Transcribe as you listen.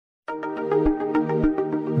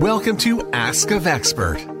Welcome to Ask of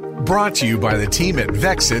Expert, brought to you by the team at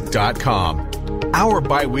Vexit.com. Our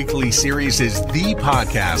bi-weekly series is the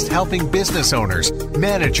podcast helping business owners,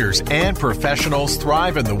 managers, and professionals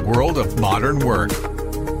thrive in the world of modern work.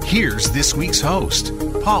 Here's this week's host,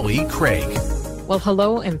 Polly Craig. Well,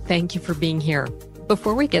 hello, and thank you for being here.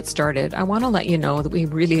 Before we get started, I want to let you know that we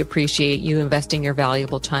really appreciate you investing your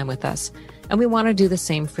valuable time with us, and we want to do the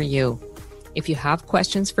same for you. If you have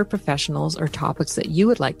questions for professionals or topics that you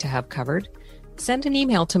would like to have covered, send an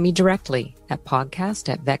email to me directly at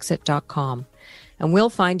podcast@Vexit.com, and we'll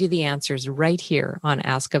find you the answers right here on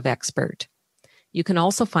Ask of Expert. You can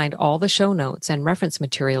also find all the show notes and reference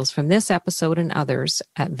materials from this episode and others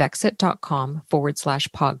at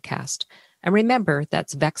Vexit.com/podcast. And remember,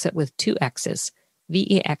 that's Vexit with 2 X's,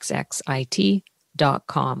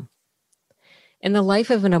 VEXXIT.com. In the life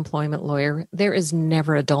of an employment lawyer, there is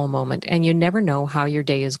never a dull moment, and you never know how your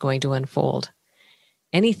day is going to unfold.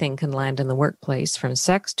 Anything can land in the workplace, from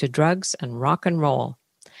sex to drugs and rock and roll.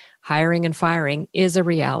 Hiring and firing is a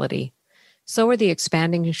reality. So are the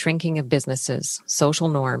expanding and shrinking of businesses, social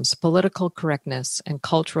norms, political correctness, and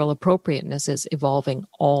cultural appropriateness is evolving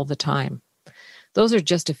all the time. Those are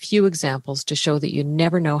just a few examples to show that you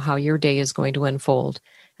never know how your day is going to unfold,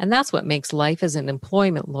 and that's what makes life as an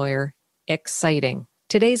employment lawyer exciting.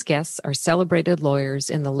 Today's guests are celebrated lawyers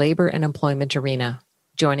in the labor and employment arena.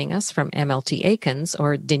 Joining us from MLT Aikens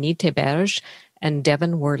are Denis Theberge and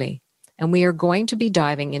Devin Worley. And we are going to be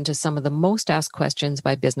diving into some of the most asked questions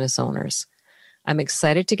by business owners. I'm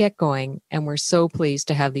excited to get going, and we're so pleased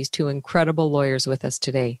to have these two incredible lawyers with us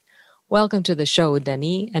today. Welcome to the show,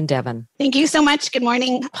 Denis and Devin. Thank you so much. Good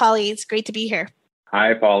morning, Polly. It's great to be here.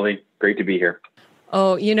 Hi, Polly. Great to be here.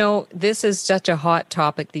 Oh, you know, this is such a hot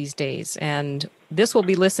topic these days, and this will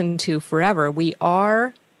be listened to forever. We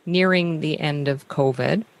are nearing the end of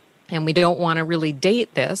COVID, and we don't want to really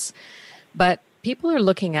date this, but people are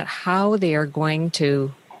looking at how they are going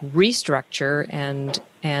to restructure and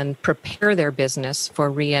prepare their business for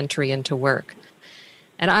re-entry into work.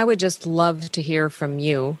 And I would just love to hear from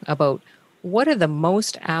you about what are the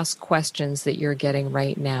most asked questions that you're getting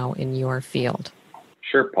right now in your field?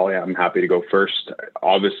 Sure, Polly. I'm happy to go first.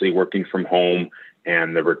 Obviously, working from home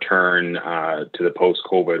and the return to the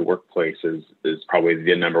post-COVID workplace is probably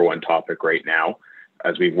the number one topic right now.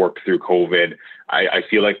 As we've worked through COVID, I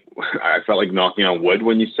felt like knocking on wood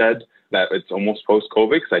when you said that it's almost post-COVID,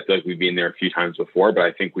 because I feel like we've been there a few times before, but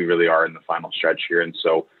I think we really are in the final stretch here. And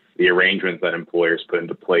so the arrangements that employers put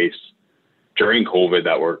into place during COVID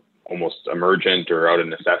that were almost emergent or out of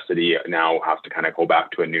necessity now have to kind of go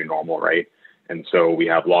back to a new normal, right? And so we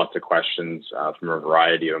have lots of questions from a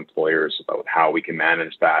variety of employers about how we can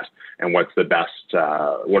manage that and what are the best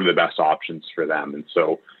options for them. And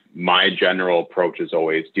so my general approach is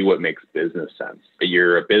always do what makes business sense.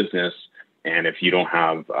 You're a business, and if you don't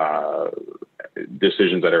have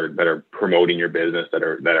decisions that are promoting your business, that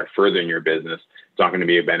are furthering your business, it's not going to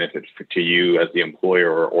be a benefit to you as the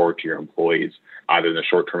employer or to your employees, either in the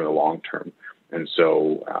short term or the long term. And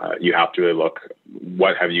so you have to look,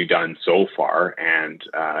 what have you done so far, and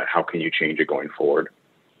how can you change it going forward?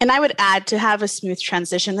 And I would add, to have a smooth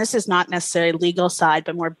transition, this is not necessarily legal side,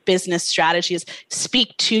 but more business strategies.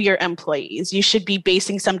 Speak to your employees. You should be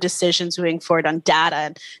basing some decisions moving forward on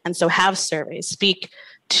data, and so have surveys. Speak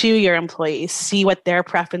to your employees. See what their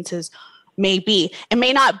preferences may be. It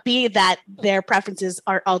may not be that their preferences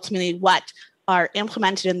are ultimately what are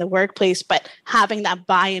implemented in the workplace, but having that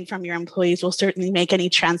buy-in from your employees will certainly make any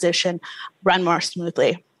transition run more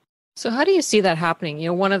smoothly. So how do you see that happening? You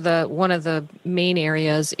know, one of the main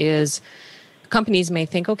areas is companies may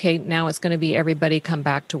think, okay, now it's going to be everybody come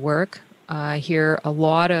back to work. I hear a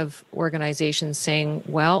lot of organizations saying,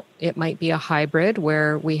 well, it might be a hybrid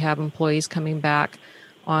where we have employees coming back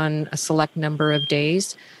on a select number of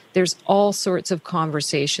days. There's all sorts of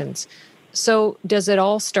conversations. So does it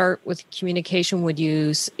all start with communication?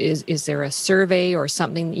 Is there a survey or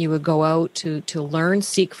something that you would go out to learn,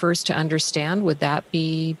 seek first to understand? Would that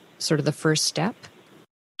be sort of the first step?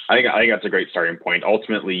 I think that's a great starting point.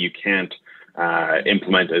 Ultimately, you can't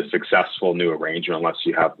implement a successful new arrangement unless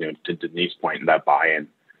you have, to Denise' point, that buy-in,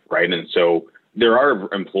 right? And so there are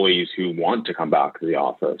employees who want to come back to the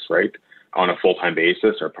office, right, on a full-time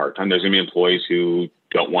basis or part-time. There's going to be employees who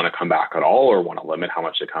don't want to come back at all or want to limit how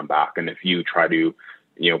much they come back. And if you try to,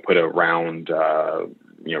 put a round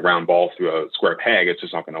ball through a square peg, it's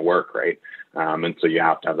just not going to work, right? And so you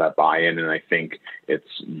have to have that buy-in. And I think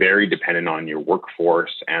it's very dependent on your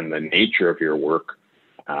workforce and the nature of your work.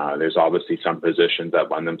 There's obviously some positions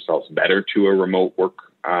that lend themselves better to a remote work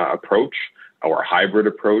approach or a hybrid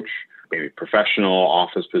approach. maybe professional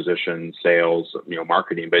office positions, sales,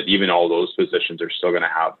 marketing, but even all those positions are still going to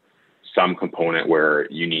have some component where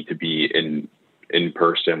you need to be in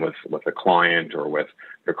person with a client or with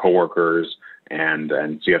your coworkers, and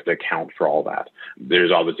so you have to account for all that.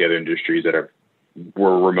 There's obviously other industries that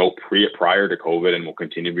were remote prior to COVID and will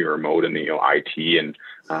continue to be remote in the IT and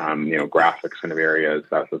graphics kind of areas.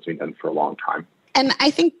 That's been done for a long time. And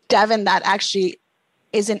I think, Devin, that actually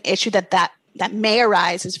is an issue that may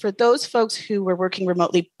arise is for those folks who were working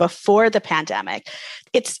remotely before the pandemic.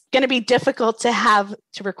 It's going to be difficult to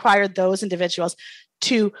require those individuals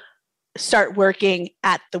to start working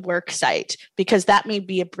at the work site, because that may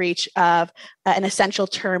be a breach of an essential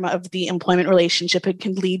term of the employment relationship. It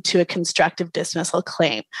can lead to a constructive dismissal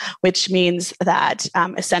claim, which means that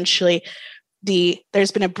essentially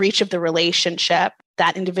there's been a breach of the relationship.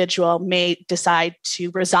 That individual may decide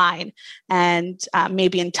to resign and may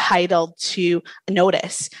be entitled to a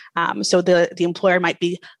notice. So the employer might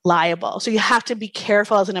be liable. So you have to be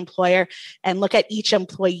careful as an employer and look at each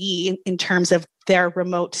employee in terms of their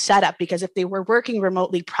remote setup, because if they were working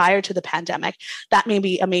remotely prior to the pandemic, that may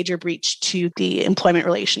be a major breach to the employment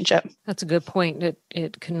relationship. That's a good point.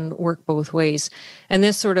 It can work both ways. And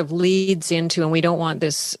this sort of leads into, and we don't want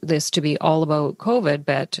this to be all about COVID,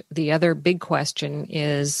 but the other big question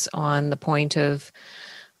is on the point of,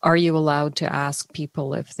 are you allowed to ask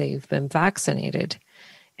people if they've been vaccinated?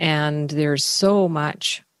 And there's so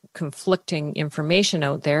much conflicting information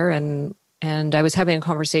out there. And I was having a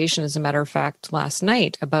conversation, as a matter of fact, last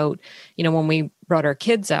night about, when we brought our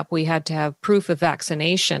kids up, we had to have proof of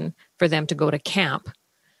vaccination for them to go to camp,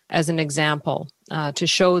 as an example, to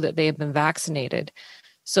show that they have been vaccinated.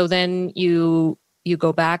 So then you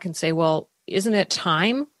go back and say, well, isn't it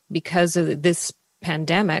time, because of this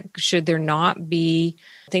pandemic, should there not be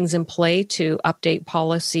things in play to update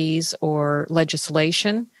policies or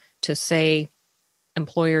legislation to say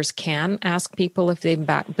employers can ask people if they've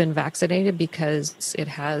been vaccinated because it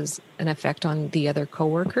has an effect on the other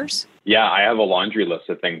coworkers? Yeah, I have a laundry list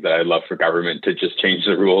of things that I'd love for government to just change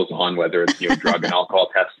the rules on, whether it's drug and alcohol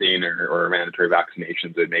testing or mandatory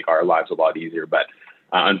vaccinations. Would make our lives a lot easier. But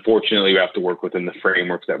unfortunately, we have to work within the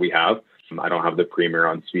frameworks that we have. I don't have the premier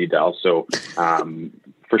on speed dial. So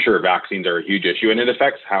for sure, vaccines are a huge issue, and it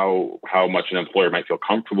affects how much an employer might feel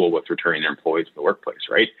comfortable with returning their employees to the workplace,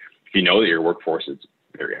 right? If you know that your workforce is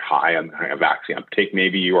very high on vaccine uptake,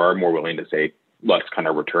 maybe you are more willing to say, let's kind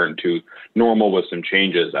of return to normal with some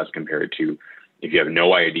changes, as compared to if you have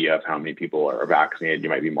no idea of how many people are vaccinated, you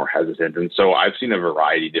might be more hesitant. And so I've seen a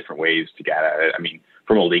variety of different ways to get at it. I mean,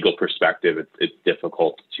 from a legal perspective, it's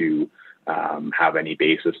difficult to have any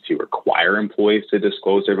basis to require employees to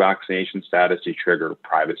disclose their vaccination status. You trigger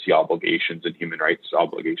privacy obligations and human rights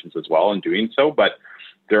obligations as well in doing so. But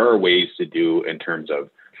there are ways to do in terms of,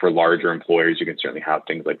 for larger employers, you can certainly have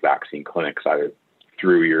things like vaccine clinics either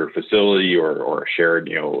through your facility or shared,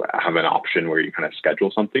 have an option where you kind of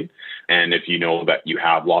schedule something. And if you know that you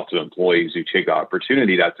have lots of employees who take the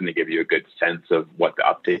opportunity, that's going to give you a good sense of what the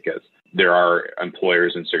uptake is. There are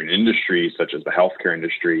employers in certain industries, such as the healthcare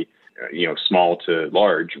industry, small to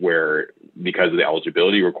large, where because of the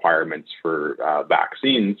eligibility requirements for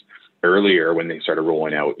vaccines, earlier when they started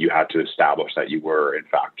rolling out, you had to establish that you were, in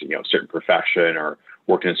fact, a certain profession or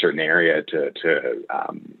worked in a certain area to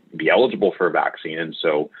be eligible for a vaccine. And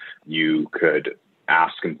so you could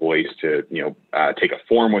ask employees to, take a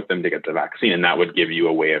form with them to get the vaccine. And that would give you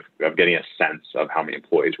a way of getting a sense of how many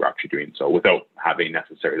employees were actually doing so without having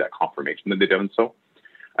necessarily that confirmation that they've done so.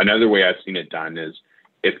 Another way I've seen it done is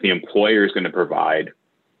if the employer is going to provide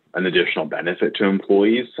an additional benefit to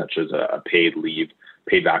employees, such as a paid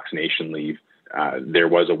vaccination leave, there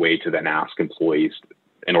was a way to then ask employees,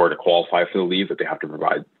 in order to qualify for the leave, that they have to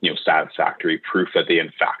provide, satisfactory proof that they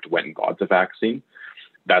in fact went and got the vaccine.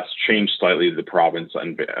 That's changed slightly. The province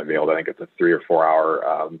unveiled, I think it's a 3 or 4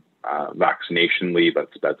 hour vaccination leave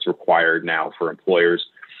that's required now for employers.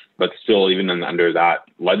 But still, even under that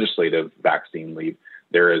legislative vaccine leave,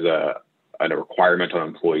 there is a requirement on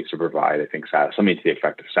employees to provide, I think, something to the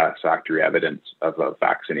effect of satisfactory evidence of a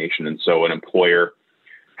vaccination. And so an employer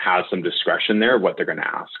has some discretion there of what they're going to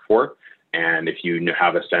ask for. And if you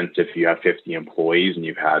have a sense, if you have 50 employees and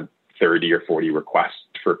you've had 30 or 40 requests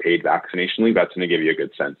for paid vaccination leave, that's going to give you a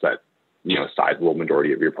good sense that, a sizable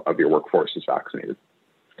majority of your workforce is vaccinated.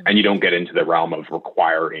 And you don't get into the realm of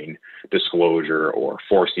requiring disclosure or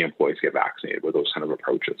forcing employees to get vaccinated with those kind of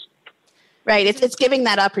approaches. Right. It's giving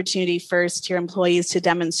that opportunity first to your employees to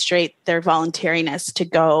demonstrate their voluntariness to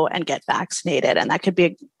go and get vaccinated. And that could be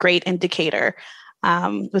a great indicator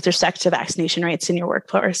with respect to vaccination rates in your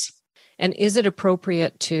workforce. And is it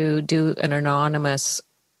appropriate to do an anonymous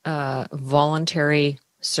a voluntary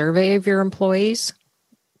survey of your employees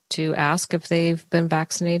to ask if they've been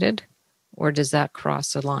vaccinated, or does that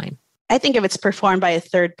cross a line? I think if it's performed by a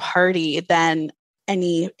third party, then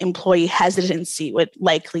any employee hesitancy would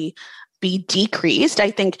likely be decreased.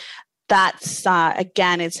 I think that's,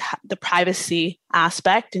 again, it's the privacy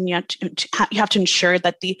aspect, and you have to ensure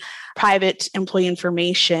that the private employee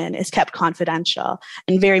information is kept confidential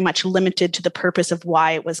and very much limited to the purpose of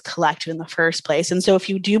why it was collected in the first place. And so if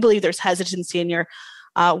you do believe there's hesitancy in your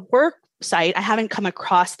work site, I haven't come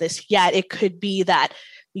across this yet. It could be that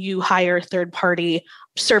you hire a third-party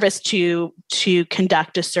service to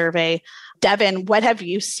conduct a survey. Devin, what have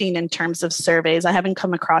you seen in terms of surveys? I haven't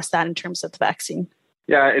come across that in terms of the vaccine.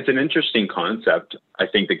 Yeah, it's an interesting concept. I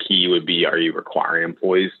think the key would be, are you requiring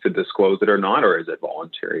employees to disclose it or not, or is it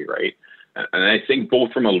voluntary, right? And I think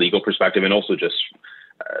both from a legal perspective and also just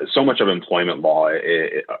so much of employment law,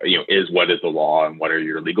 is what is the law and what are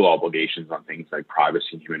your legal obligations on things like privacy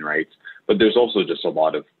and human rights. But there's also just a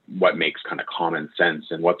lot of what makes kind of common sense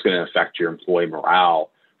and what's going to affect your employee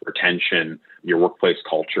morale, retention, your workplace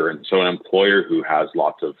culture. And so an employer who has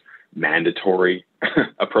lots of mandatory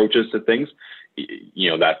approaches to things,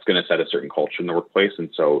 that's going to set a certain culture in the workplace. And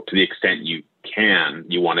so to the extent you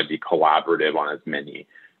want to be collaborative on as many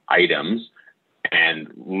items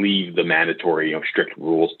and leave the mandatory, strict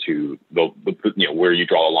rules to the where you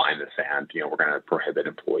draw a line in the sand. We're going to prohibit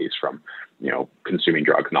employees from, consuming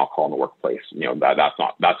drugs and alcohol in the workplace. That's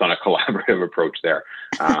not a collaborative approach there.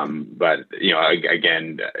 But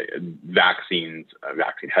again, vaccine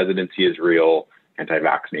hesitancy is real.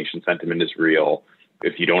 Anti-vaccination sentiment is real.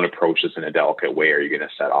 If you don't approach this in a delicate way, are you going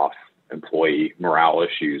to set off employee morale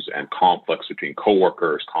issues and conflicts between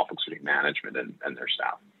coworkers, conflicts between management and their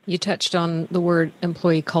staff? You touched on the word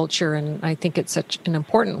employee culture, and I think it's such an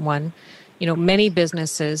important one. Many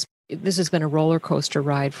businesses, this has been a roller coaster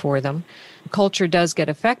ride for them. Culture does get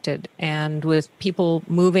affected, and with people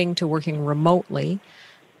moving to working remotely,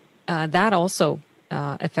 that also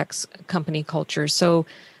affects company culture. So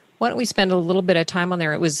why don't we spend a little bit of time on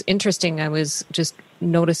there? It was interesting. I was just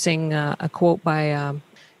noticing a quote by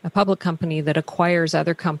a public company that acquires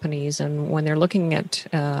other companies, and when they're looking at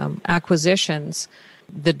acquisitions,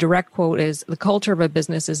 the direct quote is, "The culture of a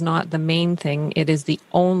business is not the main thing, it is the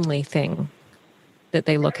only thing that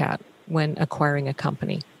they look at when acquiring a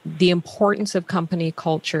company." The importance of company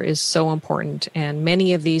culture is so important, and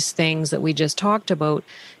many of these things that we just talked about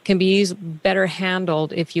can be better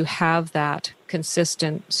handled if you have that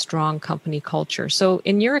consistent, strong company culture. So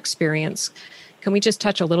in your experience, can we just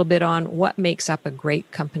touch a little bit on what makes up a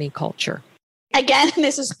great company culture? Again,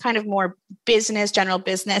 this is kind of more business, general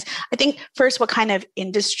business. I think first, what kind of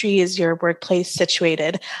industry is your workplace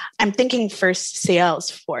situated? I'm thinking first sales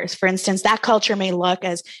force. For instance, that culture may look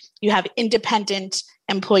as you have independent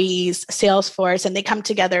employees, sales force, and they come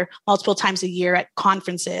together multiple times a year at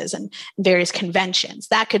conferences and various conventions.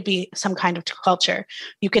 That could be some kind of culture.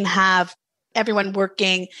 You can have everyone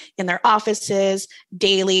working in their offices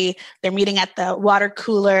daily. They're meeting at the water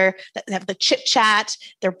cooler, they have the chit chat,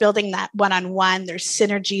 they're building that one-on-one, there's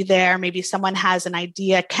synergy there. Maybe someone has an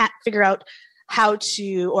idea, can't figure out how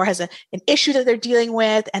to, or has an issue that they're dealing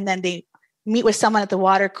with, and then they meet with someone at the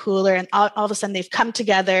water cooler, and all of a sudden they've come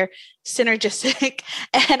together, synergistic,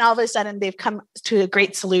 and all of a sudden they've come to a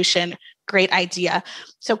great solution, great idea.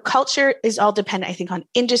 So culture is all dependent, I think, on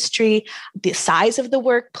industry, the size of the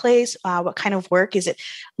workplace, what kind of work. Is it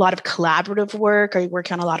a lot of collaborative work? Are you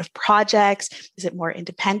working on a lot of projects? Is it more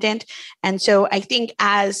independent? And so I think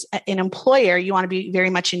as an employer, you want to be very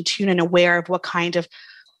much in tune and aware of what kind of,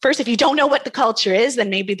 first, if you don't know what the culture is, then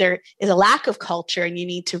maybe there is a lack of culture and you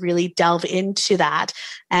need to really delve into that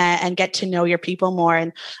and get to know your people more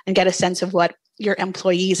and get a sense of what your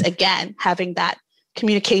employees, again, having that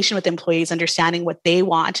communication with employees, understanding what they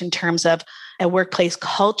want in terms of a workplace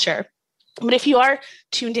culture. But if you are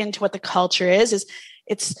tuned into what the culture is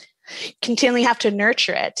it's continually have to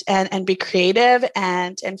nurture it and be creative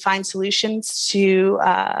and find solutions to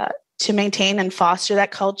maintain and foster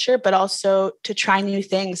that culture, but also to try new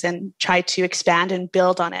things and try to expand and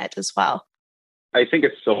build on it as well. I think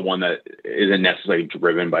it's still one that isn't necessarily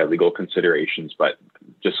driven by legal considerations, but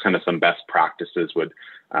just kind of some best practices would,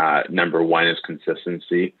 number one is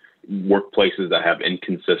consistency. Workplaces that have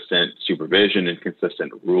inconsistent supervision,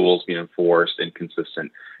 inconsistent rules being enforced,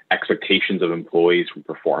 inconsistent expectations of employees from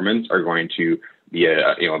performance are going to be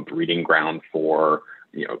a breeding ground for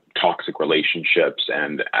toxic relationships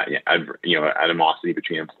and animosity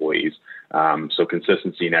between employees. So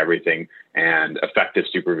consistency in everything and effective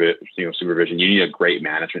supervision. You need a great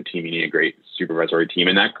management team. You need a great supervisory team,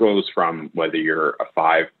 and that goes from whether you're a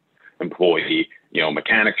 5-employee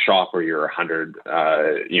mechanic shop or you're 100,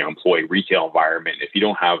 employee retail environment, if you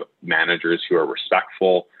don't have managers who are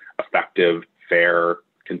respectful, effective, fair,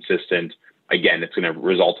 consistent, again, it's going to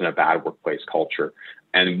result in a bad workplace culture.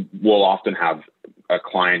 And we'll often have a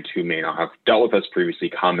client who may not have dealt with us previously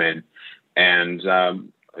come in, and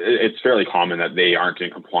it's fairly common that they aren't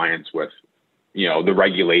in compliance with, the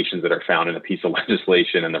regulations that are found in a piece of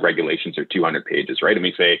legislation, and the regulations are 200 pages, right? And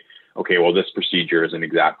we say, okay, well, this procedure isn't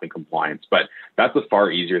exactly in compliance, but that's a far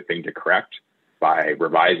easier thing to correct by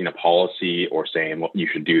revising a policy or saying, well, you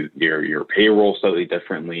should do your payroll slightly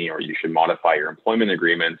differently, or you should modify your employment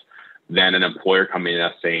agreements, than an employer coming in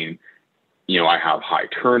and saying, I have high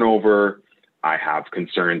turnover, I have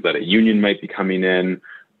concerns that a union might be coming in,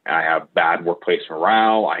 I have bad workplace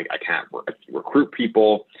morale, I can't recruit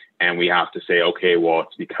people. And we have to say, okay, well,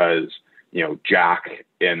 it's because, Jack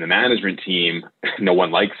in the management team, no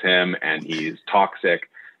one likes him and he's toxic,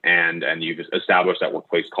 and you've established that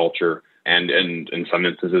workplace culture. And in some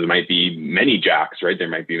instances, it might be many Jacks, right? There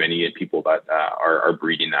might be many people that are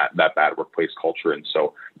breeding that bad workplace culture. And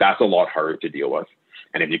so that's a lot harder to deal with.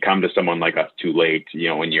 And if you come to someone like us too late,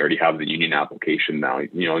 when you already have the union application, now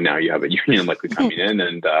you have a union likely coming in,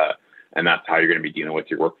 and that's how you're going to be dealing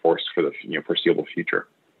with your workforce for the foreseeable future.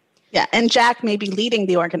 Yeah, and Jack may be leading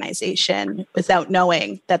the organization without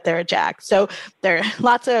knowing that they're a Jack. So there are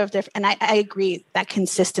lots of different, and I agree that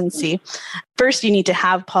consistency. First, you need to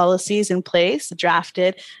have policies in place,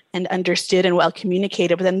 drafted and understood and well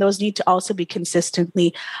communicated, but then those need to also be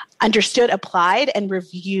consistently understood, applied, and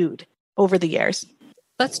reviewed over the years.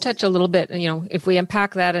 Let's touch a little bit, if we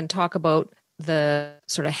unpack that and talk about the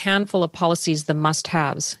sort of handful of policies, the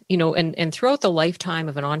must-haves, and throughout the lifetime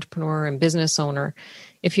of an entrepreneur and business owner,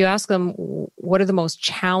 if you ask them what are the most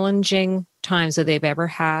challenging times that they've ever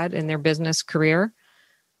had in their business career,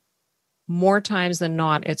 more times than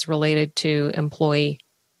not, it's related to employee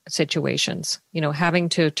situations. Having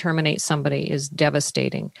to terminate somebody is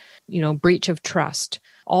devastating. Breach of trust,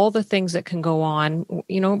 all the things that can go on.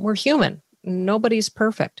 We're human. Nobody's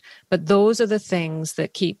perfect, but those are the things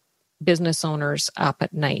that keep business owners up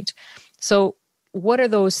at night. So what are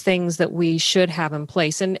those things that we should have in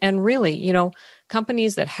place? And really,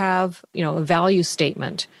 companies that have, a value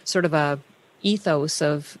statement, sort of a ethos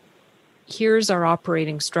of here's our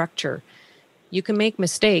operating structure. You can make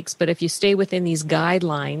mistakes, but if you stay within these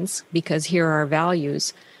guidelines, because here are our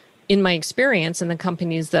values, in my experience in the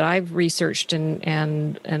companies that I've researched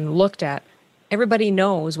and looked at, everybody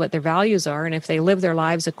knows what their values are. And if they live their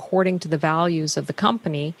lives according to the values of the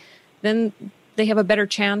company, then they have a better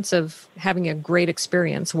chance of having a great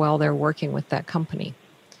experience while they're working with that company.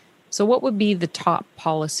 So what would be the top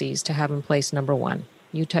policies to have in place, number one?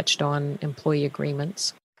 You touched on employee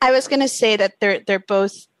agreements. I was going to say that they're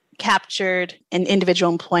both captured in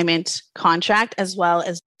individual employment contract, as well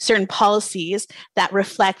as certain policies that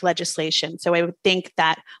reflect legislation. So I would think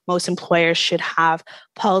that most employers should have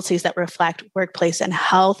policies that reflect workplace and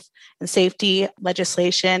health and safety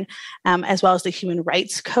legislation, as well as the Human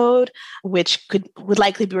Rights Code, which would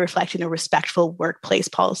likely be reflecting a respectful workplace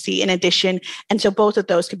policy in addition. And so both of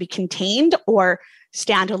those could be contained or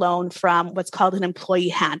standalone from what's called an employee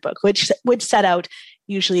handbook, which would set out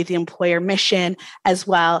usually the employer mission, as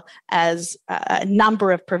well as a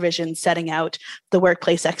number of provisions setting out the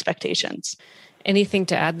workplace expectations. Anything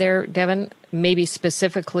to add there, Devin? Maybe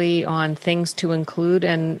specifically on things to include?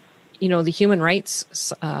 And, the human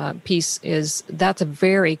rights piece that's a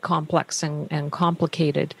very complex and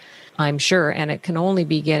complicated, I'm sure, and it can only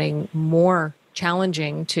be getting more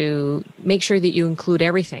challenging to make sure that you include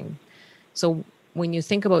everything. So when you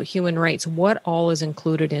think about human rights, what all is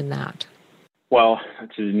included in that? Well,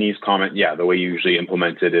 to Denise's comment, the way you usually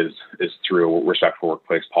implement it is through a respectful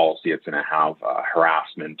workplace policy. It's going to have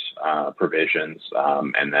harassment provisions,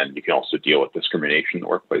 and then you can also deal with discrimination in the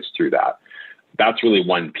workplace through that. That's really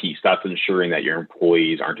one piece. That's ensuring that your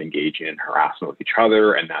employees aren't engaging in harassment with each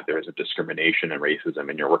other and that there isn't discrimination and racism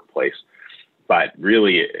in your workplace. But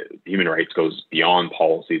really, human rights goes beyond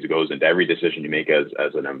policies. It goes into every decision you make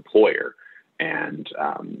as an employer. And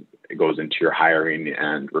it goes into your hiring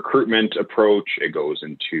and recruitment approach. It goes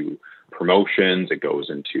into promotions. It goes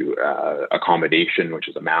into accommodation, which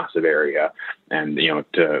is a massive area. And,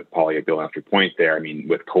 to Polly, building off your point there,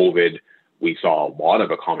 with COVID, we saw a lot of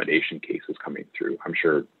accommodation cases coming through. I'm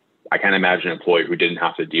sure I can't imagine an employee who didn't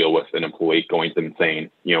have to deal with an employee going to them and saying,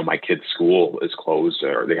 my kid's school is closed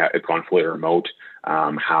or it's gone fully remote.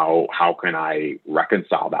 How can I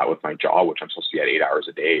reconcile that with my job, which I'm supposed to be at 8 hours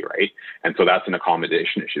a day, right? And so that's an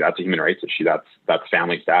accommodation issue. That's a human rights issue. That's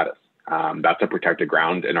family status. That's a protected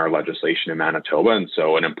ground in our legislation in Manitoba. And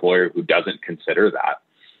so an employer who doesn't consider that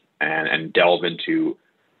and delve into,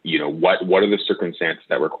 what are the circumstances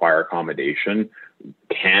that require accommodation?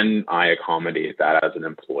 Can I accommodate that as an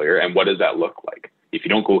employer? And what does that look like? If you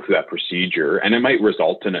don't go through that procedure, and it might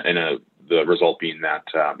result in the result being that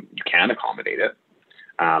you can accommodate it.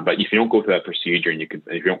 But if you don't go through that procedure and if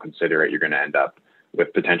you don't consider it, you're going to end up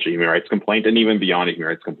with potential human rights complaint. And even beyond a human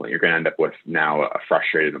rights complaint, you're going to end up with now a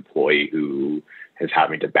frustrated employee who is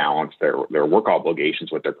having to balance their work obligations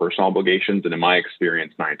with their personal obligations. And in my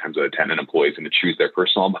experience, 9 times out of 10, an employee is going to choose their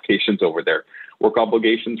personal obligations over their work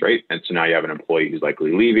obligations, right? And so now you have an employee who's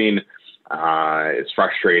likely leaving, is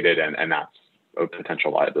frustrated, and that's a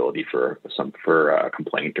potential liability for a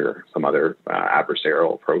complaint or some other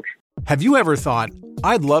adversarial approach. Have you ever thought,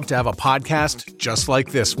 I'd love to have a podcast just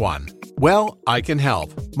like this one? Well, I can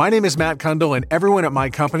help. My name is Matt Kundle, and everyone at my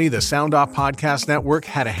company, the Sound Off Podcast Network,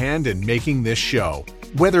 had a hand in making this show.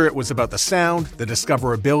 Whether it was about the sound, the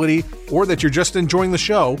discoverability, or that you're just enjoying the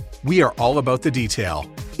show, we are all about the detail.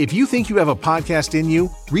 If you think you have a podcast in you,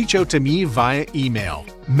 reach out to me via email,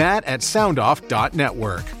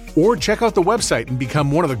 matt@soundoff.network, or check out the website and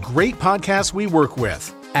become one of the great podcasts we work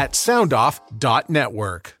with at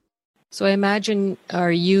soundoff.network. So I imagine,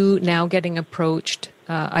 are you now getting approached?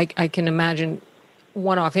 I can imagine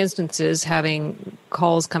one-off instances having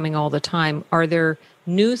calls coming all the time. Are there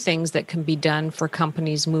new things that can be done for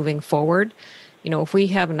companies moving forward? If we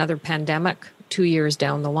have another pandemic 2 years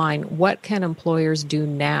down the line, what can employers do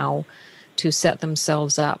now to set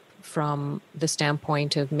themselves up from the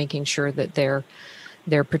standpoint of making sure that they're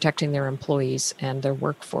protecting their employees and their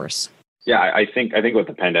workforce? Yeah, I think what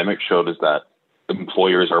the pandemic showed is that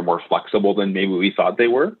employers are more flexible than maybe we thought they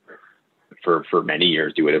were. For many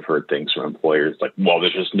years, you would have heard things from employers like, well,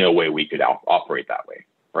 there's just no way we could operate that way,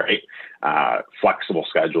 right? Flexible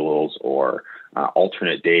schedules or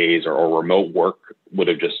alternate days or remote work would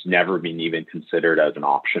have just never been even considered as an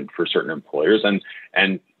option for certain employers.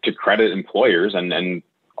 And to credit employers and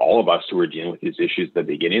all of us who were dealing with these issues at the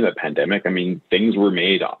beginning of the pandemic, I mean, things were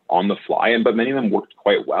made on the fly, but many of them worked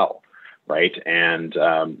quite well. Right. And,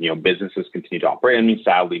 businesses continue to operate. I mean,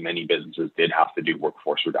 sadly, many businesses did have to do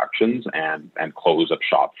workforce reductions and close up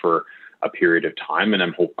shop for a period of time. And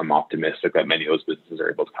I'm optimistic that many of those businesses are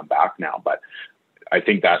able to come back now. But I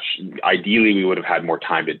think that ideally we would have had more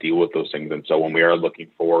time to deal with those things. And so when we are looking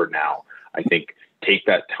forward now, I think take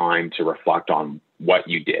that time to reflect on what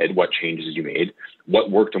you did, what changes you made,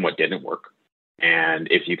 what worked and what didn't work. And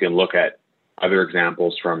if you can look at other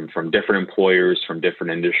examples from different employers, from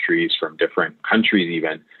different industries, from different countries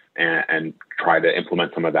even, and try to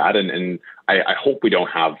implement some of that. And I hope we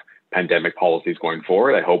don't have pandemic policies going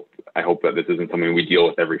forward. I hope that this isn't something we deal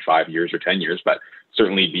with every 5 years or 10 years, but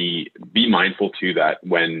certainly be mindful too that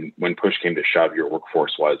when push came to shove, your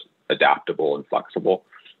workforce was adaptable and flexible,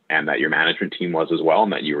 and that your management team was as well,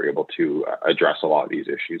 and that you were able to address a lot of these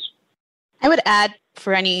issues. I would add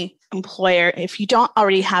for any employer, if you don't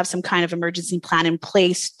already have some kind of emergency plan in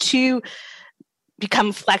place to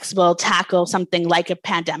become flexible, tackle something like a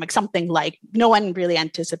pandemic, something like no one really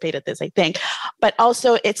anticipated this, I think. But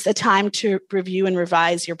also it's the time to review and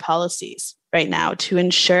revise your policies right now to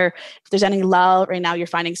ensure if there's any lull right now, you're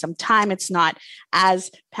finding some time. It's not as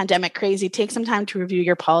pandemic crazy. Take some time to review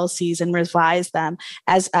your policies and revise them.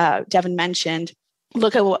 As Devin mentioned,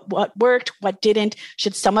 look at what worked, what didn't.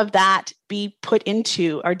 Should some of that be put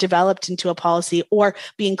into or developed into a policy or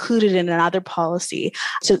be included in another policy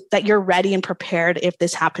so that you're ready and prepared if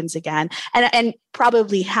this happens again? And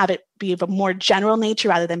probably have it be of a more general nature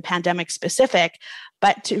rather than pandemic specific,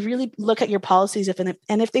 but to really look at your policies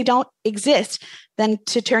and if they don't exist, then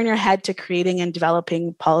to turn your head to creating and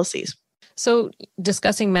developing policies. So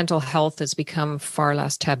discussing mental health has become far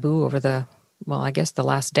less taboo over the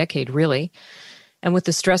last decade, really. And with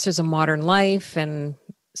the stressors of modern life and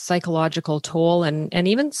psychological toll and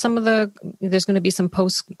even there's going to be some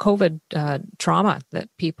post-COVID trauma that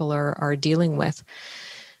people are dealing with.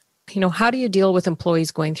 How do you deal with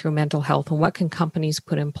employees going through mental health, and what can companies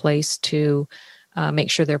put in place to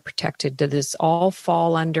make sure they're protected? Does this all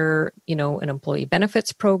fall under, an employee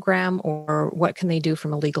benefits program, or what can they do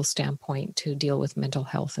from a legal standpoint to deal with mental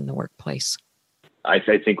health in the workplace? I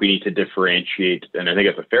think we need to differentiate, and I think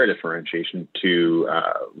it's a fair differentiation to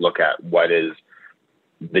look at what is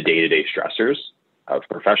the day-to-day stressors of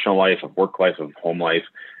professional life, of work life, of home life,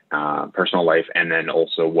 personal life, and then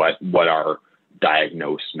also what are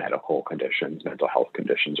diagnosed medical conditions, mental health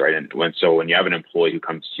conditions, right? And when you have an employee who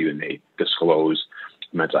comes to you and they disclose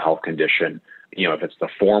a mental health condition, if it's the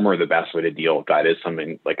former, the best way to deal with that is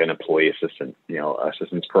something like an employee assistance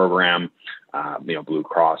program. Blue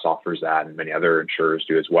Cross offers that, and many other insurers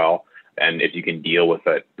do as well. And if you can deal with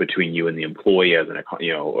it between you and the employee as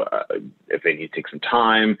if they need to take some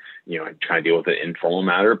time, and try to deal with it in informal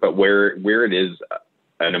matter. But where it is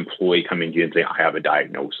an employee coming to you and saying, I have a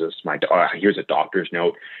diagnosis, here's a doctor's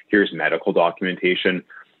note, here's medical documentation,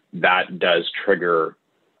 that does trigger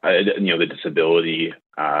the disability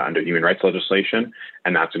under human rights legislation,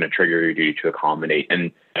 and that's going to trigger your duty to accommodate.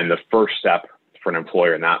 And the first step for an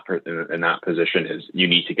employer in that position is you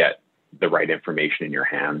need to get the right information in your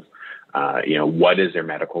hands. What is their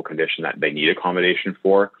medical condition that they need accommodation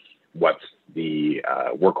for? What's the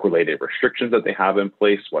work-related restrictions that they have in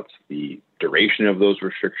place? What's the duration of those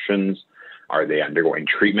restrictions? Are they undergoing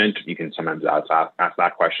treatment? You can sometimes ask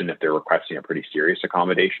that question if they're requesting a pretty serious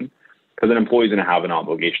accommodation, because an employee is going to have an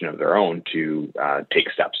obligation of their own to take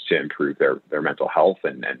steps to improve their mental health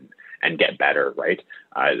and get better, right?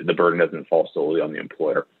 The burden doesn't fall solely on the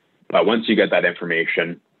employer. But once you get that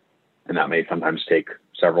information, and that may sometimes take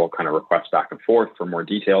several kind of requests back and forth for more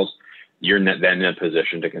details, you're then in a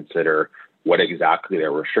position to consider what exactly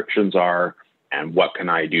their restrictions are and what can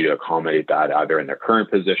I do to accommodate that either in their current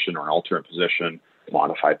position or an alternate position,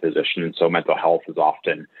 modified position. And so mental health is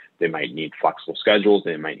often, they might need flexible schedules,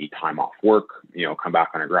 they might need time off work, come back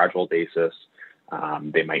on a gradual basis.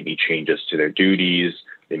 They might need changes to their duties.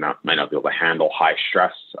 They might not be able to handle high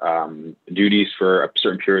stress duties for a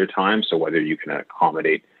certain period of time. So whether you can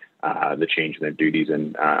accommodate the change in their duties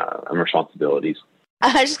and responsibilities.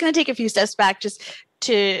 I'm just going to take a few steps back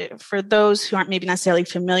for those who aren't maybe necessarily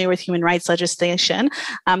familiar with human rights legislation.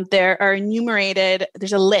 There's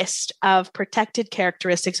a list of protected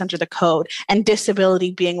characteristics under the code, and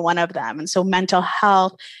disability being one of them. And so mental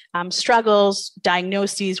health struggles,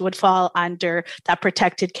 diagnoses would fall under that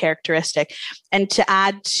protected characteristic. And to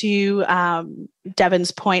add to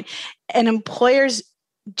Devin's point, an employer's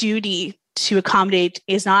duty to accommodate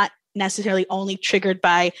is not necessarily only triggered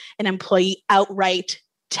by an employee outright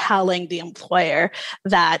telling the employer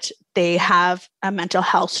that they have a mental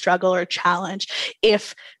health struggle or challenge.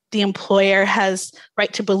 If the employer has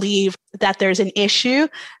right to believe that there's an issue,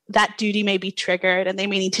 that duty may be triggered, and they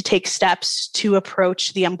may need to take steps to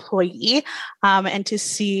approach the employee and to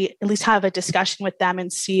at least have a discussion with them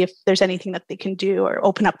and see if there's anything that they can do or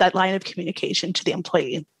open up that line of communication to the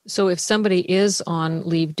employee. So if somebody is on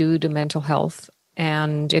leave due to mental health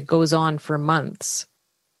and it goes on for months,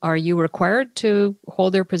 are you required to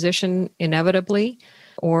hold their position inevitably,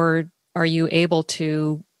 or are you able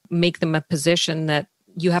to make them a position that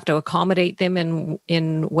you have to accommodate them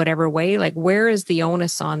in whatever way? Like, where is the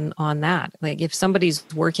onus on that? Like, if somebody's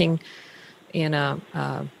working in a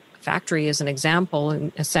factory, as an example,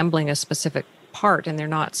 and assembling a specific part, and they're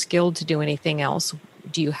not skilled to do anything else,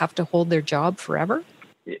 do you have to hold their job forever?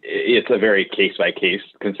 It's a very case-by-case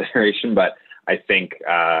consideration, but I think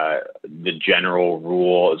the general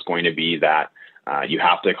rule is going to be that you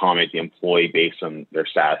have to accommodate the employee based on their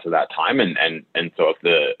status at that time. And so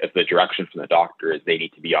if the direction from the doctor is they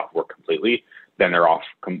need to be off work completely, then they're off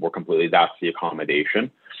work completely. That's the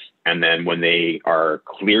accommodation. And then when they are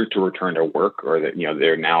cleared to return to work, or that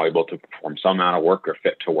they're now able to perform some amount of work or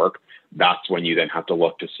fit to work, that's when you then have to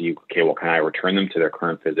look to see, okay, well, can I return them to their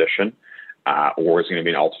current position, or is it going to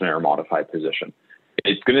be an alternate or modified position?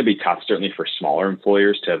 It's going to be tough, certainly for smaller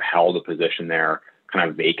employers, to have held a position there kind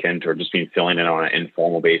of vacant or just been filling it on an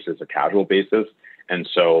informal basis, a casual basis. And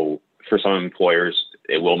so for some employers,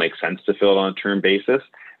 it will make sense to fill it on a term basis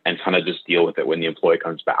and kind of just deal with it when the employee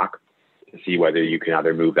comes back to see whether you can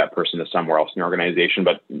either move that person to somewhere else in the organization.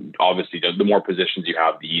 But obviously, the more positions you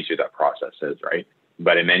have, the easier that process is, right?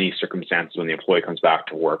 But in many circumstances, when the employee comes back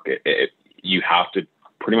to work, you have to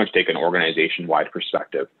pretty much take an organization-wide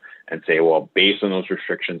perspective and say, well, based on those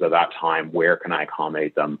restrictions at that time, where can I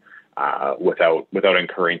accommodate them without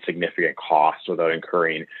incurring significant costs, without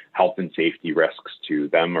incurring health and safety risks to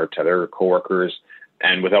them or to their coworkers,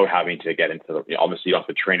 and without having to get into obviously you don't have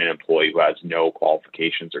to train an employee who has no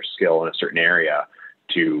qualifications or skill in a certain area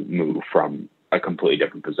to move from a completely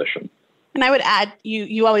different position. And I would add,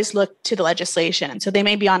 you always look to the legislation. And so they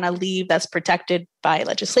may be on a leave that's protected by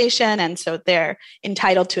legislation. And so they're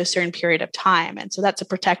entitled to a certain period of time. And so that's a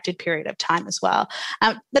protected period of time as well.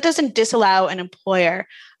 That doesn't disallow an employer,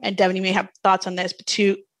 and Devin, you may have thoughts on this, but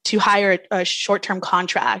to hire a short-term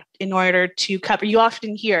contract in order to cover. You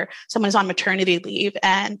often hear someone is on maternity leave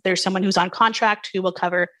and there's someone who's on contract who will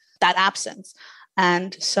cover that absence.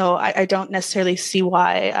 And so I don't necessarily see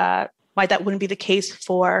why that wouldn't be the case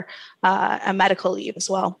for a medical leave as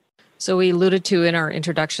well. So we alluded to in our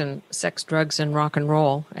introduction, sex, drugs, and rock and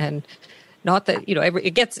roll. And not that,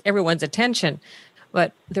 it gets everyone's attention,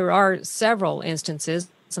 but there are several instances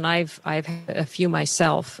And I've had a few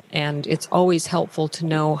myself, and it's always helpful to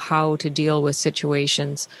know how to deal with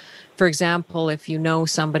situations. For example, if you know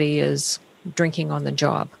somebody is drinking on the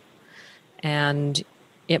job, and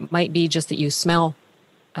it might be just that you smell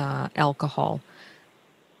alcohol,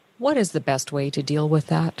 what is the best way to deal with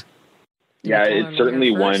that? Yeah, it's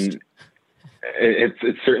certainly one.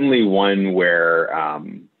 It's certainly one where,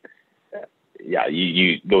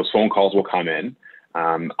 you those phone calls will come in.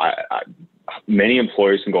 Many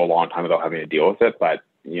employers can go a long time without having to deal with it, but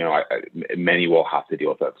many will have to deal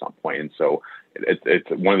with it at some point. And so it's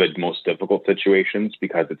one of the most difficult situations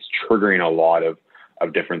because it's triggering a lot of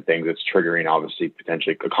different things. It's triggering obviously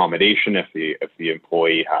potentially accommodation if the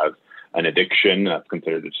employee has an addiction that's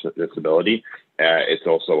considered a disability. It's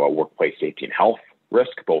also a workplace safety and health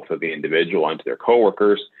risk, both of the individual and to their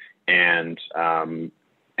coworkers, and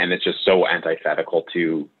it's just so antithetical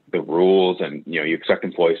to the rules. And you expect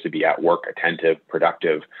employees to be at work, attentive,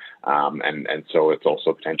 productive, and so it's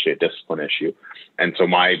also potentially a discipline issue. And so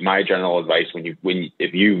my general advice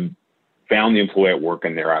if you found the employee at work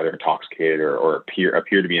and they're either intoxicated or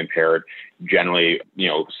appear to be impaired, generally,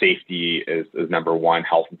 safety is number one,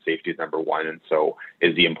 health and safety is number one. And so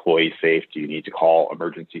is the employee safe? Do you need to call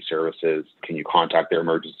emergency services? Can you contact their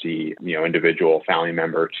emergency, individual family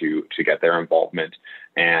member to get their involvement?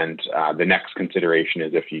 And the next consideration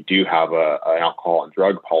is if you do have an alcohol and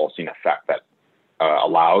drug policy in effect that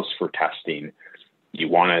allows for testing, you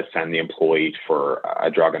want to send the employee for a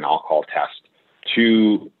drug and alcohol test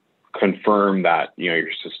to confirm that your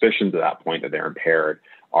suspicions at that point that they're impaired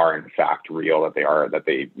are in fact real, that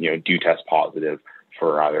they do test positive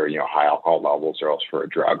for either high alcohol levels or else for a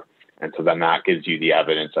drug. And so then that gives you the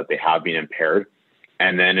evidence that they have been impaired.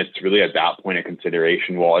 And then it's really at that point of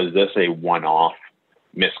consideration, well, is this a one-off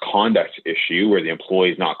misconduct issue where the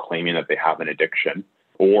employee is not claiming that they have an addiction,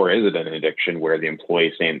 or is it an addiction where the employee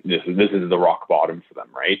is saying this is the rock bottom for them,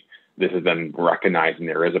 right? This is them recognizing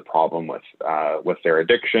there is a problem with their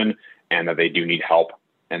addiction and that they do need help.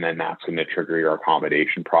 And then that's going to trigger your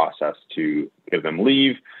accommodation process to give them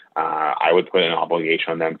leave. I would put an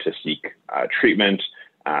obligation on them to seek treatment,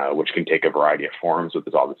 which can take a variety of forms, which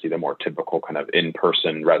is obviously the more typical kind of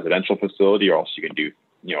in-person residential facility, or else you can do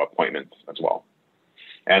appointments as well.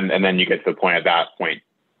 And then you get to the point at that point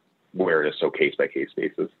where it is so case-by-case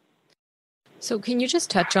basis. So can you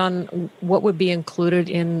just touch on what would be included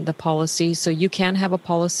in the policy? So you can have a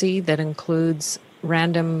policy that includes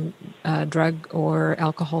random drug or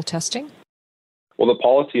alcohol testing? Well, the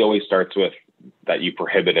policy always starts with that you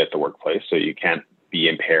prohibit it at the workplace. So you can't be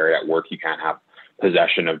impaired at work. You can't have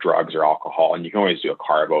possession of drugs or alcohol. And you can always do a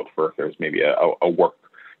carve-out for if there's maybe a work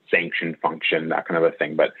sanctioned function, that kind of a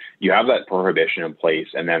thing. But you have that prohibition in place,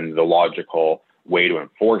 and then the logical way to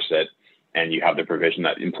enforce it, and you have the provision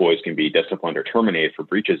that employees can be disciplined or terminated for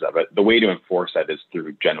breaches of it. The way to enforce that is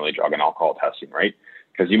through generally drug and alcohol testing, right?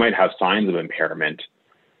 Because you might have signs of impairment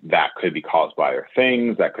that could be caused by other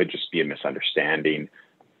things, that could just be a misunderstanding.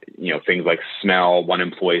 Things like smell. One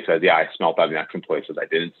employee says, yeah, I smelled that. The next employee says, I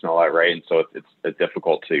didn't smell that, right? And so it's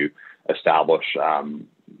difficult to establish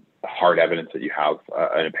hard evidence that you have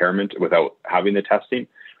an impairment without having the testing.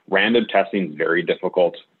 Random testing is very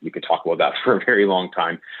difficult. You could talk about that for a very long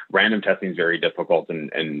time. Random testing is very difficult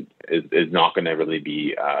and is not going to really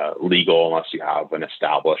be legal unless you have an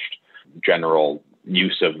established general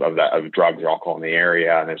use of drugs or alcohol in the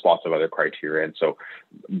area. And there's lots of other criteria. And so,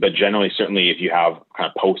 but generally, certainly if you have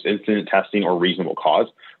kind of post-incident testing or reasonable cause,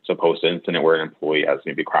 so post-incident where an employee has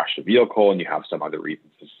maybe crashed a vehicle and you have some other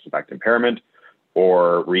reasons to suspect impairment,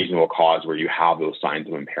 or reasonable cause where you have those signs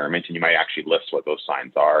of impairment, and you might actually list what those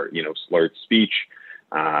signs are, slurred speech,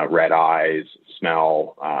 red eyes,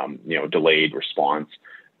 smell, delayed response.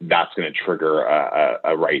 That's going to trigger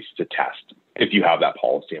a right to test if you have that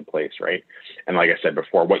policy in place, right? And like I said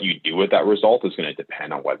before, what you do with that result is going to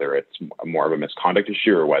depend on whether it's more of a misconduct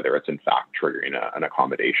issue or whether it's in fact triggering an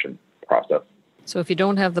accommodation process. So if you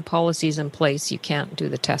don't have the policies in place, you can't do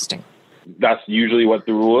the testing. That's usually what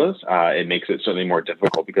the rule is. It makes it certainly more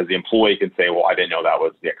difficult because the employee can say, well, I didn't know that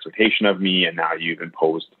was the expectation of me, and now you've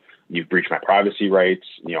breached my privacy rights.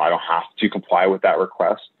 I don't have to comply with that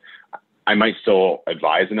request. I might still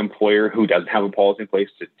advise an employer who doesn't have a policy in place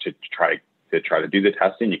to try to do the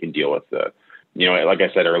testing. You can deal with like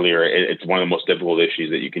I said earlier, it's one of the most difficult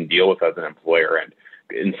issues that you can deal with as an employer. And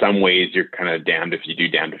in some ways, you're kind of damned if you do,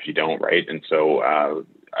 damned if you don't, right? And so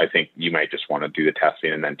I think you might just want to do the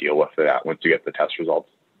testing and then deal with that once you get the test results.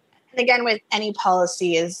 And again, with any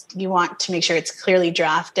policy is you want to make sure it's clearly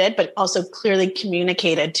drafted, but also clearly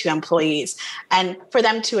communicated to employees and for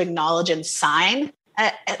them to acknowledge and sign.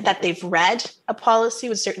 that they've read a policy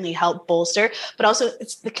would certainly help bolster, but also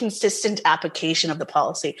it's the consistent application of the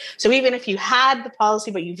policy. So even if you had the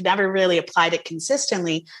policy, but you've never really applied it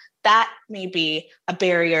consistently, that may be a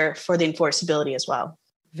barrier for the enforceability as well.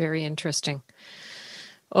 Very interesting.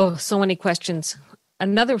 Oh, so many questions.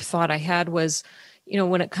 Another thought I had was,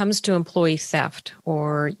 when it comes to employee theft,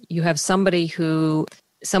 or you have somebody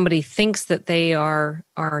thinks that they are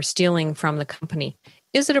stealing from the company,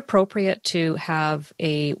 is it appropriate to have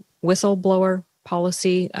a whistleblower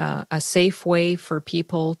policy, a safe way for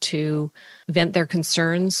people to vent their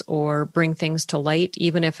concerns or bring things to light,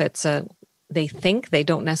 even if they think they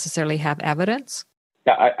don't necessarily have evidence?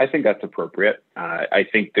 Yeah, I think that's appropriate. I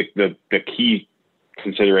think the key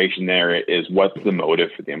consideration there is what's the motive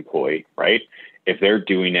for the employee, right? If they're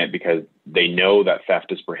doing it because they know that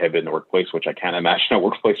theft is prohibited in the workplace, which I can't imagine a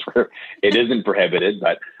workplace where it isn't prohibited,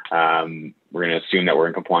 but we're going to assume that we're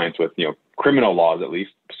in compliance with criminal laws at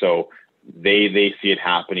least. So they see it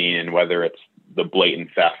happening, and whether it's the blatant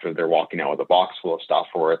theft or they're walking out with a box full of stuff,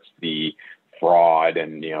 or it's the fraud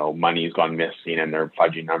and money's gone missing and they're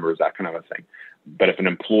fudging numbers, that kind of a thing. But if an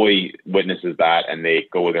employee witnesses that and they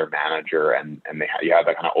go with their manager and you have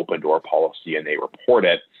that kind of open door policy and they report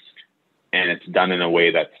it, and it's done in a way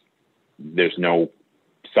that there's no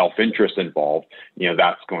self-interest involved,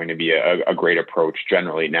 that's going to be a great approach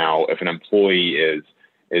generally. Now, if an employee is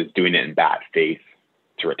doing it in bad faith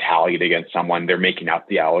to retaliate against someone, they're making up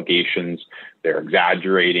the allegations, they're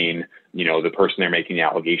exaggerating, the person they're making the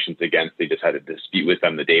allegations against, they just had a dispute with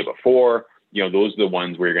them the day before, those are the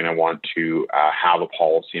ones where you're going to want to have a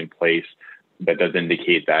policy in place that does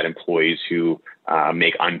indicate that employees who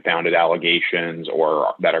make unfounded allegations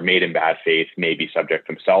or that are made in bad faith may be subject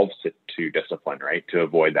themselves to discipline, right? To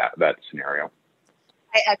avoid that scenario.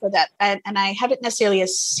 I echo that. And I haven't necessarily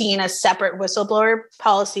seen a separate whistleblower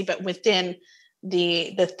policy, but within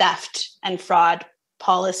the theft and fraud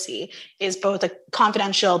policy is both a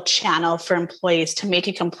confidential channel for employees to make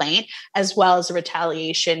a complaint, as well as a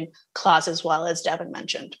retaliation clause, as well as Devin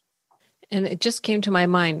mentioned. And it just came to my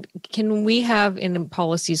mind, can we have in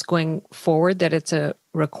policies going forward that it's a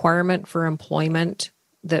requirement for employment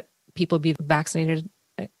that people be vaccinated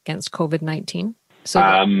against COVID-19? So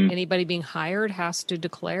that anybody being hired has to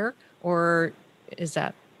declare, or is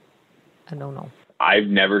that a no-no? I've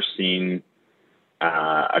never seen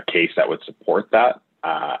a case that would support that.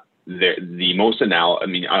 The most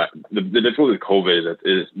the difficulty with COVID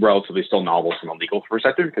is relatively still novel from a legal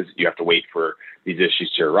perspective, because you have to wait for these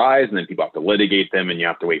issues to arise, and then people have to litigate them, and you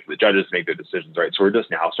have to wait for the judges to make their decisions, right? So we're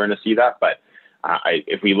just now starting to see that. But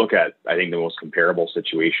if we look at, I think the most comparable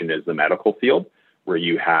situation is the medical field, where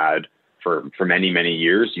you had for many, many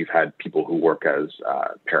years, you've had people who work as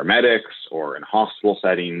paramedics or in hospital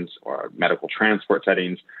settings or medical transport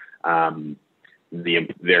settings.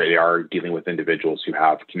 They are dealing with individuals who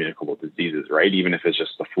have communicable diseases, right? Even if it's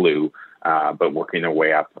just the flu, but working their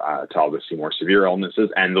way up to obviously more severe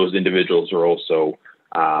illnesses. And those individuals are also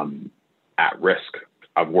at risk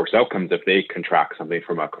of worse outcomes if they contract something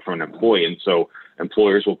from an employee. And so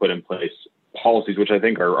employers will put in place policies, which I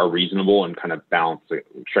think are reasonable and kind of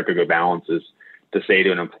strike a good balance, is to say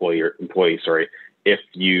to an employee, if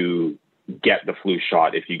you get the flu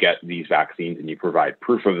shot, if you get these vaccines and you provide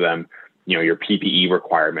proof of them, your PPE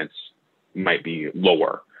requirements might be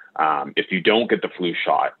lower. If you don't get the flu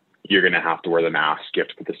shot, you're going to have to wear the mask. You have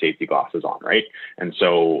to put the safety glasses on, right? And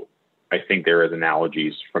so I think there is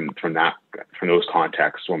analogies from those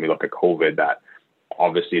contexts when we look at COVID that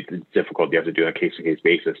obviously it's difficult. You have to do it on a case-to-case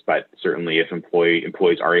basis, but certainly if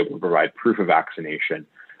employees are able to provide proof of vaccination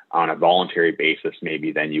on a voluntary basis,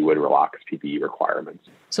 maybe then you would relax PPE requirements.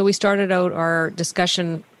 So we started out our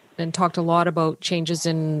discussion and talked a lot about changes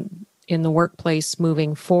in the workplace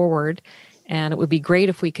moving forward. And it would be great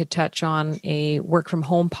if we could touch on a work from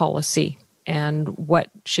home policy and what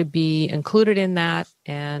should be included in that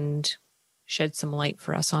and shed some light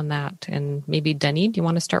for us on that. And maybe Dani, do you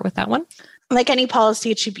want to start with that one? Like any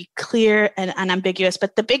policy, it should be clear and unambiguous.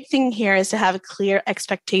 But the big thing here is to have clear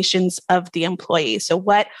expectations of the employee. So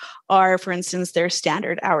what are, for instance, their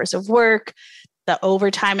standard hours of work, the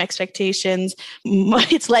overtime expectations?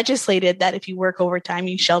 It's legislated that if you work overtime,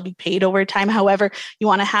 you shall be paid overtime. However, you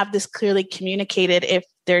want to have this clearly communicated if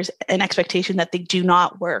there's an expectation that they do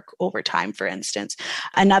not work overtime, for instance.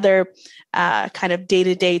 Another kind of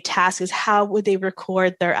day-to-day task is how would they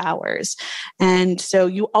record their hours? And so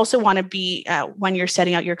you also want to be, when you're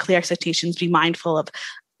setting out your clear expectations, be mindful of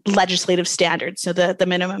legislative standards, so the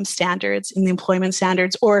minimum standards in the employment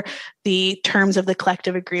standards or the terms of the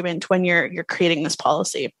collective agreement when you're creating this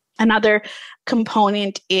policy. Another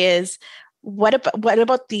component is What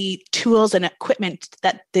about the tools and equipment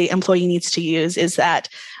that the employee needs to use? Is that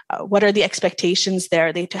what are the expectations there?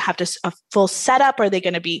 Are they to have a full setup?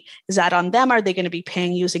 Is that on them? Are they going to be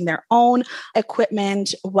paying using their own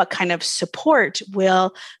equipment? What kind of support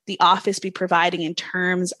will the office be providing in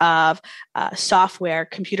terms of software,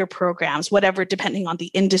 computer programs, whatever, depending on the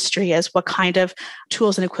industry is, what kind of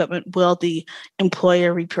tools and equipment will the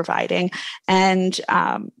employer be providing? And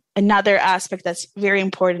another aspect that's very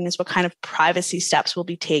important is what kind of privacy steps will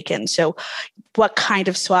be taken. So what kind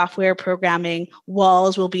of software programming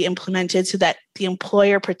walls will be implemented so that the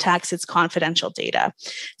employer protects its confidential data.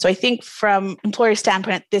 So I think from employer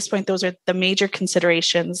standpoint at this point, those are the major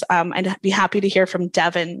considerations. I'd be happy to hear from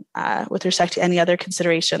Devin with respect to any other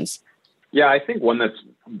considerations. Yeah, I think one that's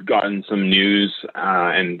gotten some news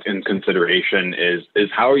and consideration is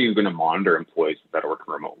how are you going to monitor employees that are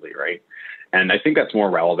working remotely, right? And I think that's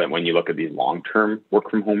more relevant when you look at these long-term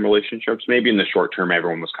work-from-home relationships. Maybe in the short term,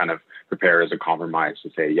 everyone was kind of prepared as a compromise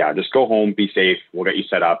to say, yeah, just go home, be safe, we'll get you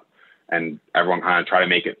set up, and everyone kind of try to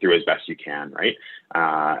make it through as best you can, right?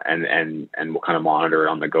 And we'll kind of monitor it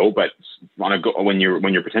on the go. But when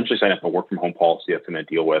you're potentially setting up a work-from-home policy that's going to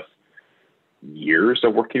deal with years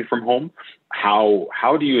of working from home,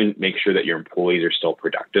 how do you make sure that your employees are still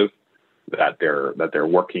productive, that they're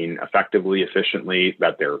working effectively, efficiently,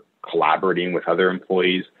 that they're collaborating with other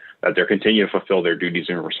employees, that they're continuing to fulfill their duties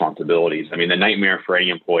and responsibilities? I mean, the nightmare for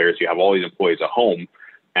any employer is you have all these employees at home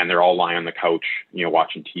and they're all lying on the couch,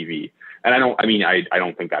 watching TV. And I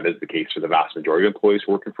don't think that is the case for the vast majority of employees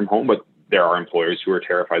working from home, but there are employers who are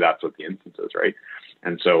terrified that's what the instance is, right?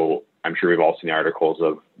 And so I'm sure we've all seen the articles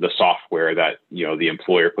of the software that, the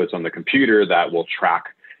employer puts on the computer that will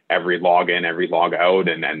track every login, every log out,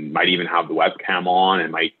 and might even have the webcam on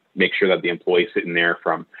and might make sure that the employee's sitting there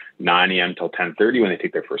from 9 a.m. till 10:30 when they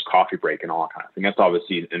take their first coffee break and all that kind of thing. That's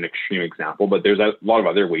obviously an extreme example, but there's a lot of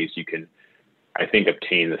other ways you can, I think,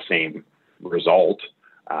 obtain the same result,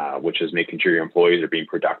 which is making sure your employees are being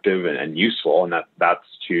productive and useful. And that's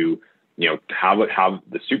to, have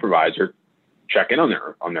the supervisor check in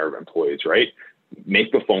on their employees, right?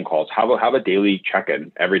 Make the phone calls, have a daily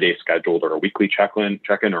check-in, every day scheduled, or a weekly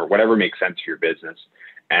check-in, or whatever makes sense for your business.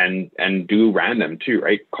 And do random too,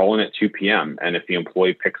 right? Call in at 2 p.m. And if the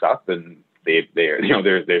employee picks up and they're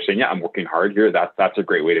saying, yeah, I'm working hard here, that's a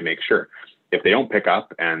great way to make sure. If they don't pick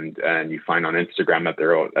up and you find on Instagram that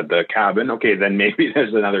they're out at the cabin, okay, then maybe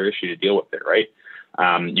there's another issue to deal with it, right?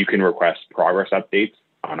 You can request progress updates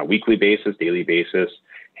on a weekly basis, daily basis.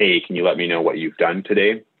 Hey, can you let me know what you've done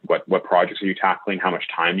today? What projects are you tackling? How much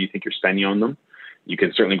time do you think you're spending on them? You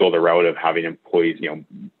can certainly go the route of having employees,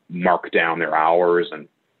 mark down their hours and,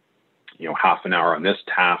 half an hour on this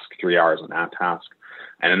task, 3 hours on that task.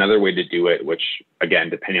 And another way to do it, which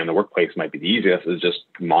again, depending on the workplace might be the easiest, is just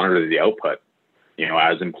monitor the output.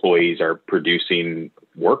 As employees are producing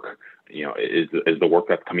work, is the work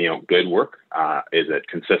that's coming out good work? Is it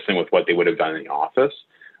consistent with what they would have done in the office?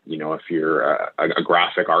 If you're a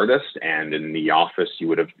graphic artist and in the office, you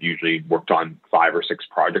would have usually worked on 5 or 6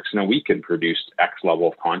 projects in a week and produced X level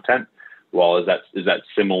of content. Well, is that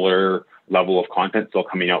similar level of content still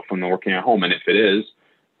coming out from the working at home? And if it is,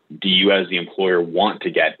 do you as the employer want to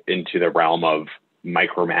get into the realm of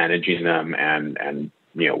micromanaging them and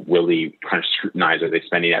really kind of scrutinize, are they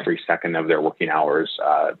spending every second of their working hours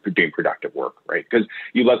doing productive work, right? Because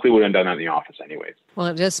you likely wouldn't have done that in the office anyways. Well,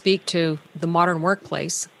 it does speak to the modern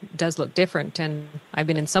workplace. It does look different. And I've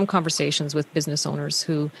been in some conversations with business owners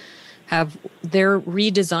who they're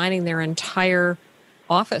redesigning their entire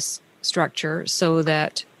office structure so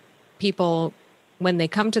that people, when they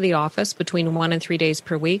come to the office between 1 and 3 days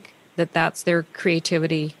per week, that's their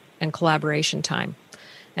creativity and collaboration time.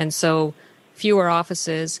 And so fewer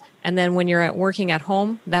offices. And then when you're working at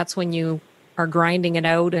home, that's when you are grinding it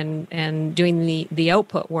out and doing the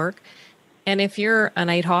output work. And if you're a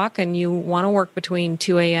night hawk and you want to work between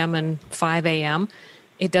 2 a.m. and 5 a.m.,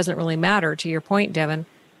 it doesn't really matter. To your point, Devin,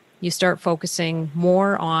 you start focusing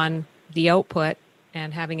more on the output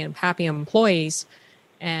and having happy employees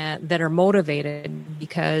that are motivated,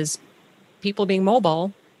 because people being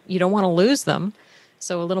mobile, you don't want to lose them.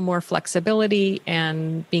 So a little more flexibility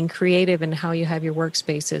and being creative in how you have your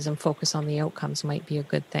workspaces and focus on the outcomes might be a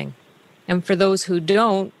good thing. And for those who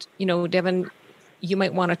don't, Devin, you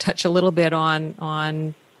might want to touch a little bit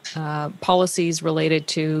on policies related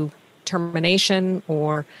to termination,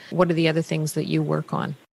 or what are the other things that you work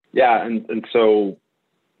on? Yeah, and so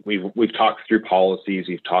we've talked through policies,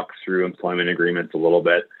 we've talked through employment agreements a little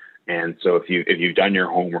bit. And so if you've done your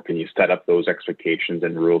homework and you set up those expectations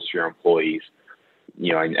and rules for your employees,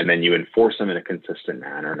 and then you enforce them in a consistent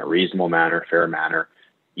manner, in a reasonable manner, fair manner,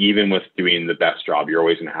 even with doing the best job, you're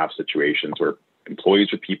always going to have situations where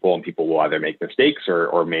employees are people, and people will either make mistakes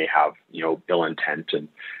or may have, ill intent.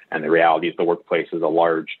 And the reality is the workplace is a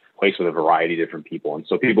large place with a variety of different people. And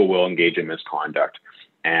so people will engage in misconduct.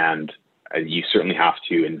 And you certainly have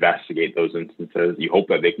to investigate those instances. You hope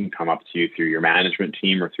that they can come up to you through your management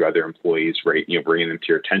team or through other employees, right? Bringing them to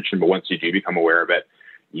your attention. But once you do become aware of it,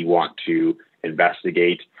 you want to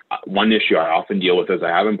investigate. One issue I often deal with is I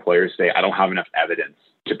have employers say, I don't have enough evidence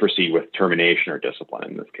to proceed with termination or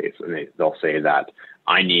discipline in this case. And they'll say that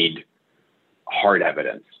I need hard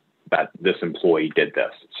evidence that this employee did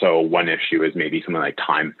this. So one issue is maybe something like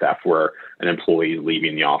time theft, where an employee is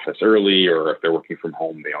leaving the office early, or if they're working from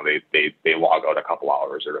home, they log out a couple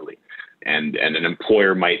hours early. And an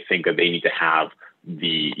employer might think that they need to have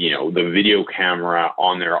the video camera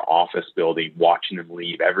on their office building watching them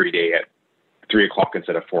leave every day at 3 o'clock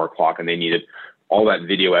instead of 4 o'clock. And they needed all that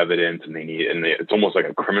video evidence, and it's almost like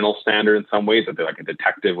a criminal standard in some ways, that they're like a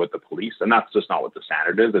detective with the police. And that's just not what the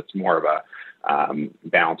standard is. It's more of a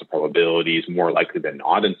balance of probabilities, more likely than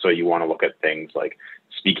not. And so you want to look at things like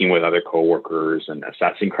speaking with other coworkers and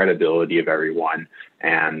assessing credibility of everyone.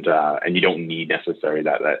 And you don't need necessarily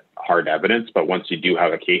that hard evidence. But once you do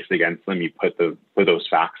have a case against them, you put those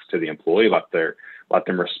facts to the employee, let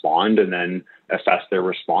them respond, and then assess their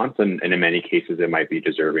response. And in many cases, it might be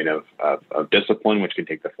deserving of discipline, which can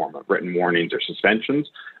take the form of written warnings or suspensions,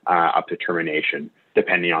 up to termination,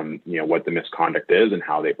 depending on what the misconduct is and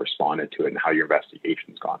how they've responded to it and how your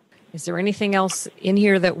investigation's gone. Is there anything else in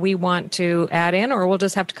here that we want to add in, or we'll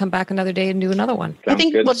just have to come back another day and do another one? I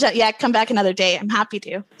think we'll just, come back another day. I'm happy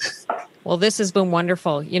to. Well, this has been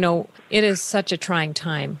wonderful. It is such a trying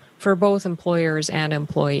time for both employers and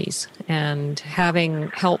employees, and having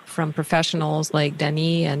help from professionals like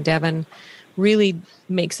Denis and Devin really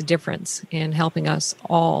makes a difference in helping us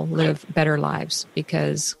all live better lives,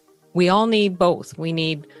 because we all need both. We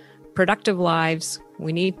need productive lives,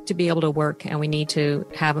 we need to be able to work, and we need to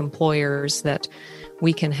have employers that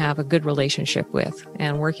we can have a good relationship with.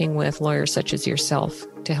 And working with lawyers such as yourself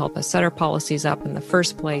to help us set our policies up in the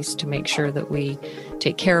first place to make sure that we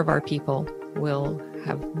take care of our people will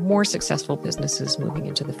have more successful businesses moving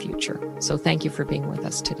into the future. So thank you for being with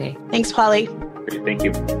us today. Thanks, Polly. Thank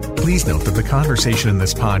you. Please note that the conversation in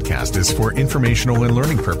this podcast is for informational and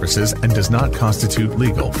learning purposes and does not constitute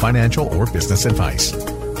legal, financial, or business advice.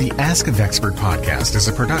 The Ask a Vexpert podcast is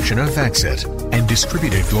a production of Vexit and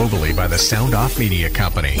distributed globally by the Sound Off Media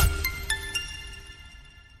Company.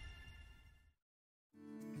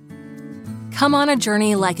 Come on a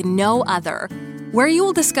journey like no other, where you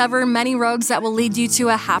will discover many roads that will lead you to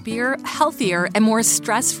a happier, healthier, and more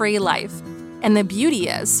stress-free life. And the beauty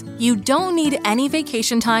is, you don't need any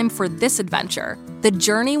vacation time for this adventure. The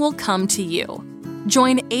journey will come to you.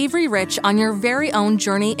 Join Avery Rich on your very own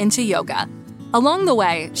journey into yoga. Along the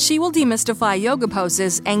way, she will demystify yoga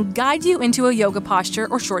poses and guide you into a yoga posture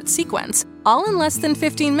or short sequence, all in less than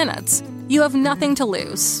 15 minutes. You have nothing to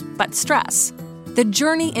lose but stress. The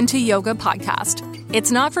Journey into Yoga podcast.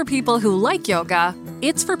 It's not for people who like yoga,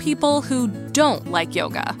 it's for people who don't like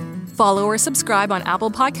yoga. Follow or subscribe on Apple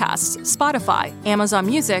Podcasts, Spotify, Amazon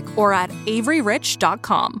Music, or at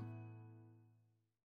averyrich.com.